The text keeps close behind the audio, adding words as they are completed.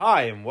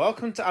Hi and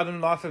welcome to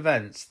Adam Life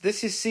Events.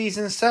 This is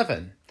Season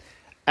 7,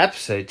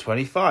 Episode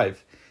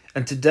 25.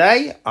 And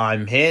today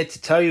I'm here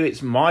to tell you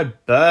it's my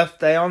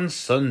birthday on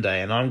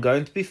Sunday and I'm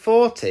going to be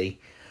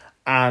 40.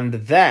 And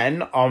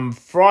then on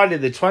Friday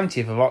the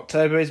 20th of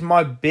October is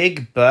my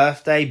big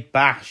birthday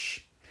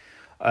bash.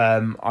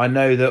 I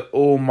know that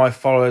all my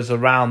followers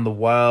around the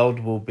world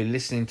will be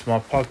listening to my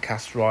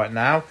podcast right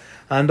now.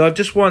 And I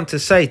just want to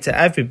say to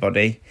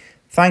everybody,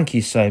 thank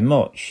you so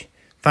much.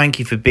 Thank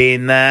you for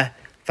being there.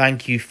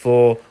 Thank you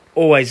for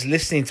always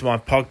listening to my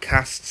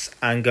podcasts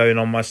and going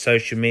on my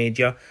social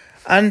media.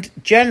 And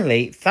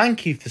generally,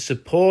 thank you for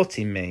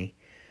supporting me.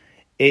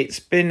 It's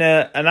been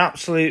an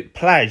absolute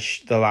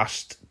pleasure the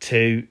last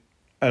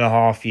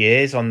 2.5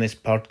 years on this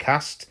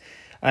podcast.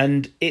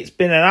 And it's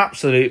been an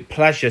absolute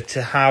pleasure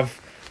to have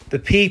the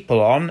people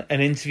on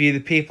and interview the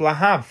people I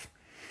have.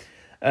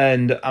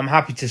 And I'm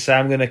happy to say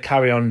I'm going to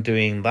carry on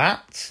doing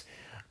that.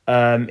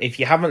 If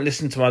you haven't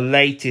listened to my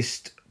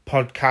latest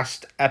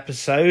podcast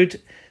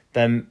episode,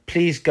 then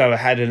please go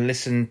ahead and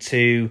listen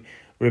to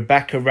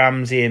Rebecca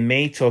Ramsey and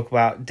me talk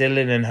about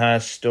Dylan and her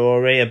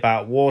story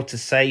about water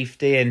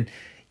safety. And,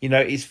 you know,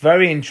 it's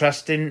very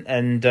interesting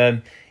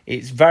and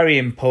it's very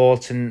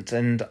important.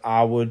 And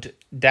I would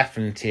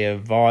definitely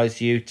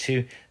advise you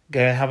to go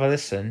and have a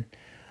listen.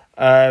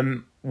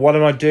 What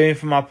am I doing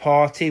for my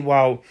party?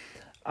 Well,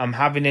 I'm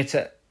having it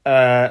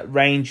at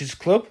Rangers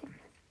Club.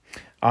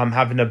 I'm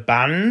having a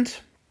band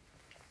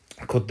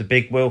called the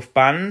Big Wolf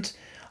Band.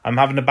 I'm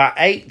having about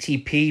 80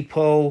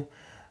 people.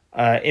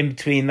 In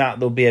between that,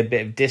 there'll be a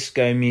bit of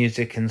disco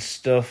music and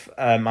stuff.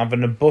 I'm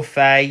having a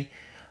buffet.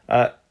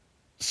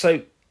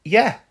 So,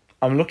 yeah,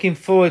 I'm looking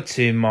forward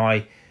to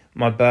my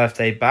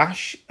birthday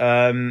bash.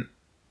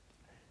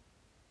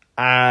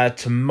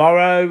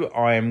 Tomorrow,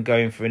 I am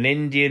going for an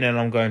Indian and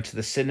I'm going to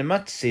the cinema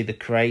to see The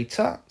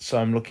Creator. So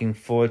I'm looking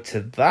forward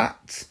to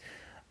that.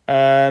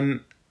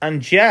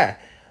 And, yeah.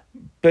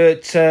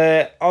 But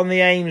on the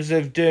aims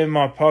of doing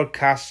my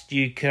podcast,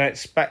 you can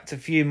expect a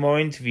few more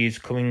interviews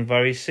coming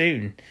very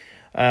soon.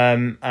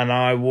 And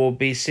I will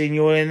be seeing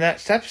you all in the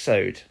next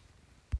episode.